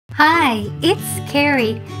Hi, it's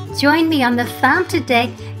Kerry. Join me on the farm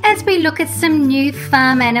today as we look at some new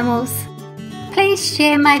farm animals. Please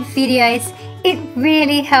share my videos, it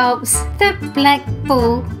really helps. The black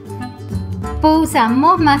bull. Bulls are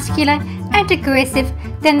more muscular and aggressive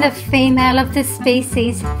than the female of the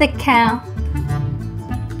species, the cow.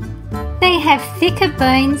 They have thicker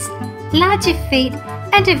bones, larger feet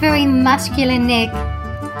and a very muscular neck.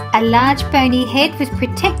 A large bony head with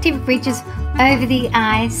protective ridges over the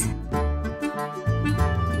eyes.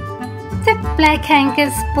 The Black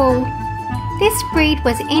Angus bull. This breed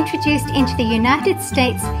was introduced into the United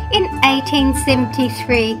States in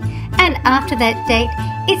 1873, and after that date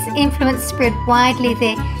its influence spread widely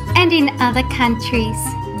there and in other countries.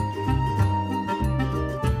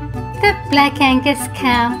 The Black Angus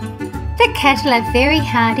cow. The cattle are very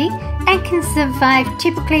hardy and can survive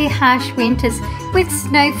typically harsh winters with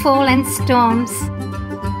snowfall and storms.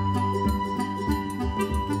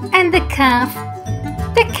 And the calf.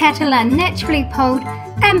 The cattle are naturally polled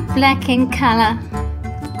and black in colour.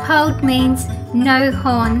 Polled means no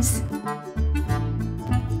horns.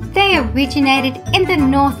 They originated in the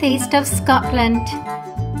northeast of Scotland.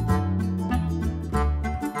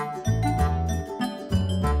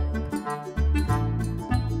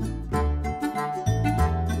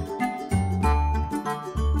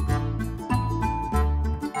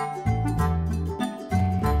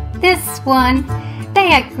 The swan.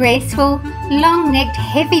 They are graceful, long-necked,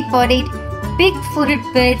 heavy-bodied, big-footed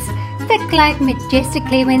birds that glide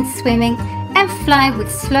majestically when swimming and fly with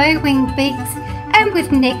slow-winged beaks and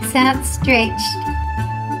with necks outstretched.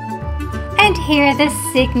 And here are the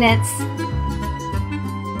cygnets.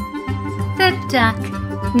 The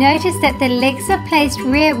duck. Notice that the legs are placed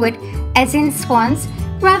rearward as in swans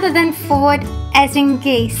rather than forward as in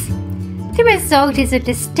geese. The result is a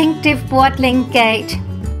distinctive waddling gait.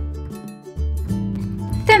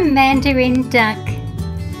 The mandarin duck.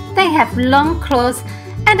 They have long claws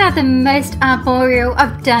and are the most arboreal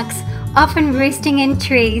of ducks, often roosting in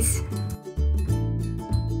trees.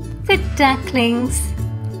 The ducklings.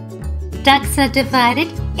 Ducks are divided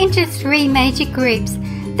into three major groups: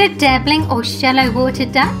 the dabbling or shallow water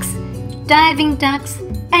ducks, diving ducks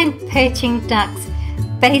and perching ducks,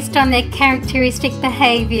 based on their characteristic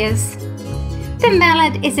behaviours. The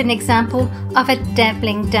mallard is an example of a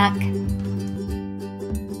dabbling duck.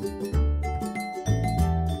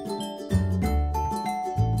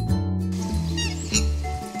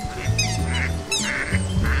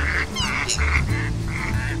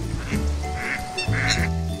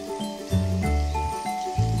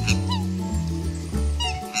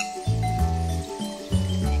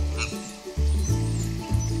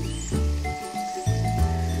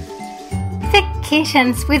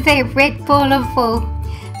 Kittens with their red ball of wool.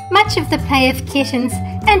 Much of the play of kittens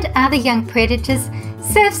and other young predators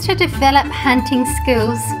serves to develop hunting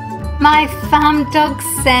skills. My farm dog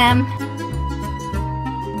Sam.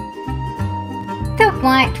 The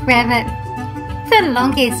white rabbit. The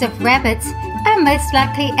long ears of rabbits are most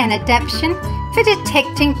likely an adaptation for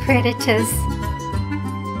detecting predators.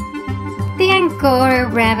 The Angora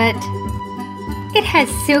rabbit. It has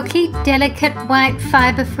silky, delicate white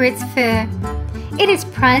fibre for its fur. It is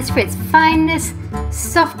prized for its fineness,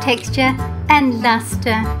 soft texture and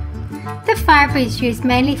lustre. The fibre is used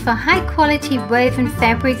mainly for high-quality woven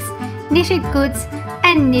fabrics, knitted goods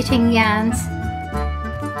and knitting yarns.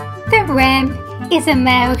 The ram is a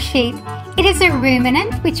male sheep. It is a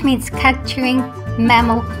ruminant, which means cud-chewing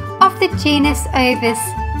mammal of the genus Ovis.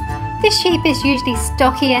 The sheep is usually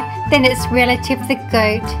stockier than its relative the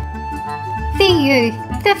goat. The ewe,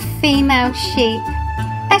 the female sheep.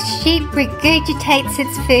 A sheep regurgitates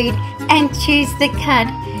its food and chews the cud,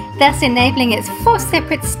 thus enabling its 4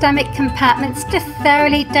 separate stomach compartments to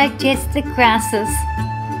thoroughly digest the grasses.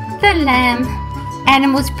 The lamb.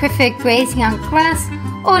 Animals prefer grazing on grass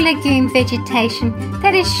or legume vegetation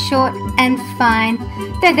that is short and fine,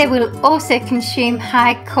 though they will also consume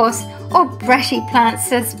high, coarse or brushy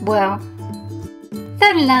plants as well.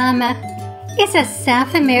 The llama is a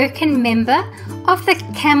South American member of the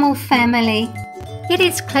camel family. It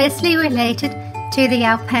is closely related to the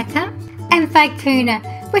alpaca and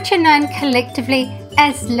vicuna, which are known collectively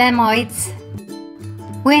as llamoids.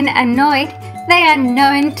 When annoyed, they are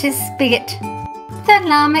known to spit. The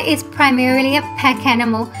llama is primarily a pack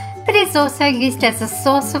animal, but is also used as a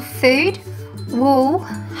source of food, wool,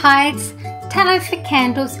 hides, tallow for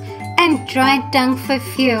candles, and dried dung for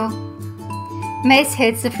fuel. Most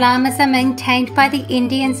herds of llamas are maintained by the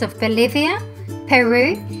Indians of Bolivia,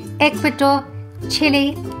 Peru, Ecuador,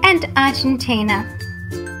 Chile and Argentina.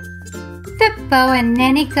 The boa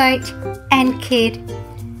nanny goat and kid.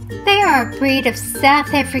 They are a breed of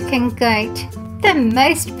South African goat. The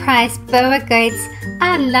most prized Boer goats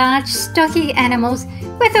are large, stocky animals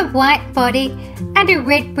with a white body and a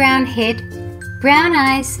red-brown head, brown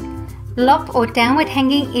eyes, lop or downward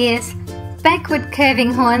hanging ears, backward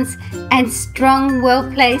curving horns and strong,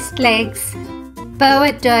 well-placed legs.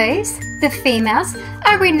 Boer does, the females,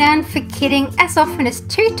 are renowned for kidding as often as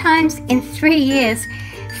 2 times in 3 years,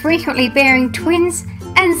 frequently bearing twins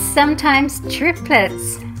and sometimes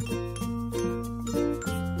triplets.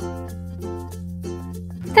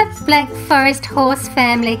 The Black Forest horse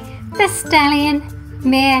family, the stallion,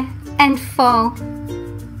 mare and foal.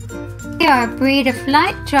 They are a breed of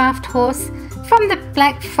light draft horse from the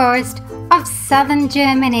Black Forest of southern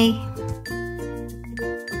Germany.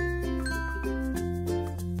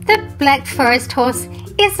 The Black Forest horse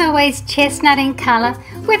is always chestnut in colour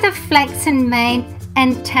with a flaxen mane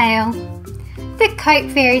and tail. The coat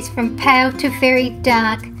varies from pale to very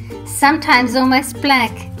dark, sometimes almost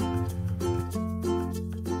black.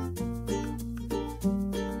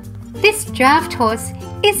 This draft horse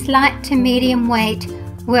is light to medium weight,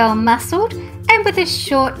 well muscled and with a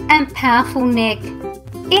short and powerful neck.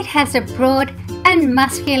 It has a broad and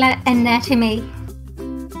muscular anatomy.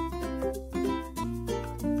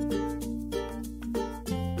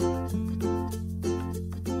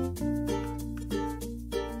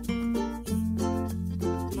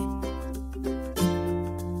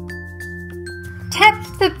 Tap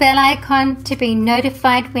the bell icon to be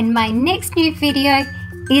notified when my next new video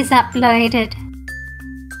is uploaded.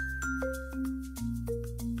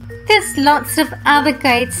 There's lots of other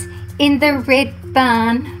goats in the red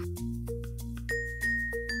barn.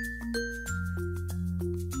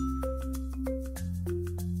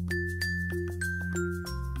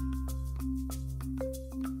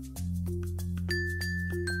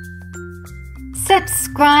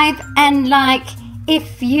 Subscribe and like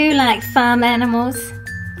if you like farm animals.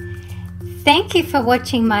 Thank you for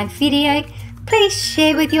watching my video. Please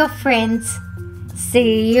share with your friends.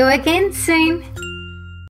 See you again soon.